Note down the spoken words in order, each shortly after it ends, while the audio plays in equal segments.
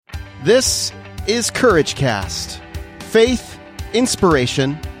This is Courage Cast. Faith,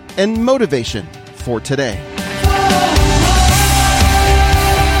 inspiration, and motivation for today.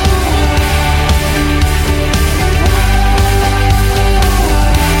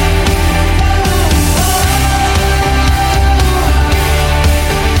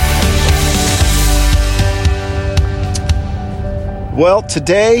 Well,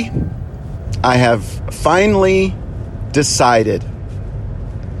 today I have finally decided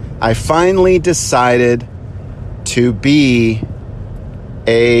to be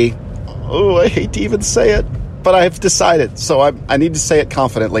I hate to even say it, but I've decided, so I need to say it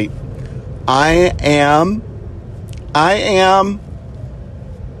confidently. I am a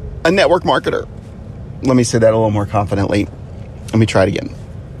network marketer. Let me say that a little more confidently. Let me try it again.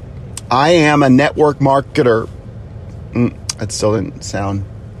 I am a network marketer. That still didn't sound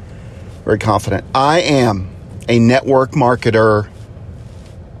very confident. I am a network marketer.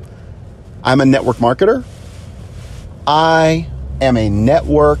 I'm a network marketer. I am a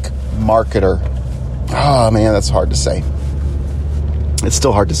network marketer. Oh man, that's hard to say. It's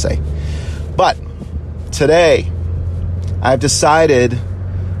still hard to say. But today, I've decided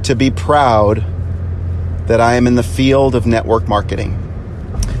to be proud that I am in the field of network marketing.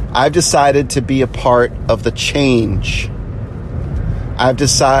 I've decided to be a part of the change. I've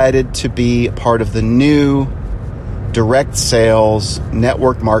decided to be a part of the new direct sales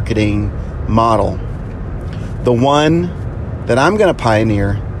network marketing model. The one that I'm going to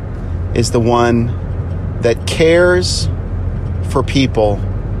pioneer is the one that cares for people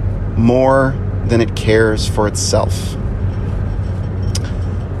more than it cares for itself.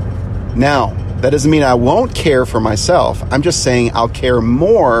 Now, that doesn't mean I won't care for myself. I'm just saying I'll care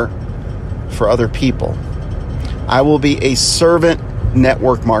more for other people. I will be a servant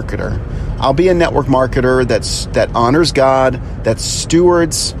network marketer. I'll be a network marketer that honors God, that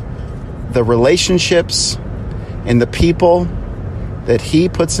stewards the relationships and the people that He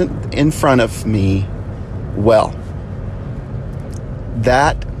puts in front of me well.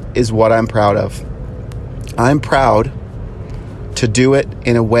 That is what I'm proud of. I'm proud to do it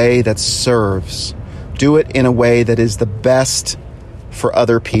in a way that serves, do it in a way that is the best for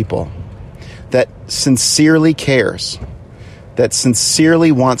other people, that sincerely cares, that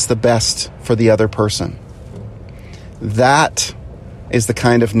sincerely wants the best for the other person. That is the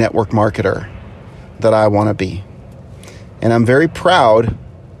kind of network marketer that I want to be. And I'm very proud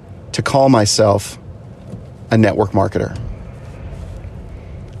to call myself a network marketer.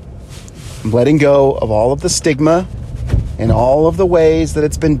 I'm letting go of all of the stigma and all of the ways that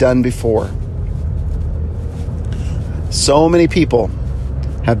it's been done before. So many people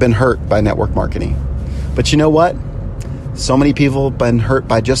have been hurt by network marketing. But you know what? So many people have been hurt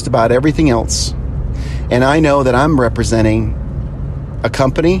by just about everything else. And I know that I'm representing a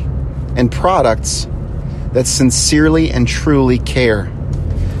company and products that sincerely and truly care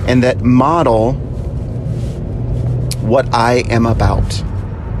and that model what I am about.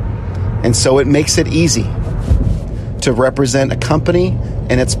 And so it makes it easy to represent a company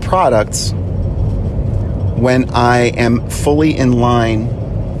and its products when I am fully in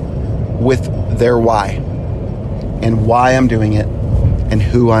line with their why and why I'm doing it and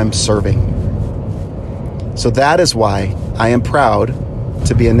who I'm serving. So that is why I am proud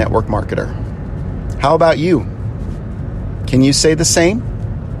to be a network marketer. How about you? Can you say the same?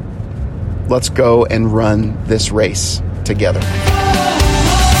 Let's go and run this race together.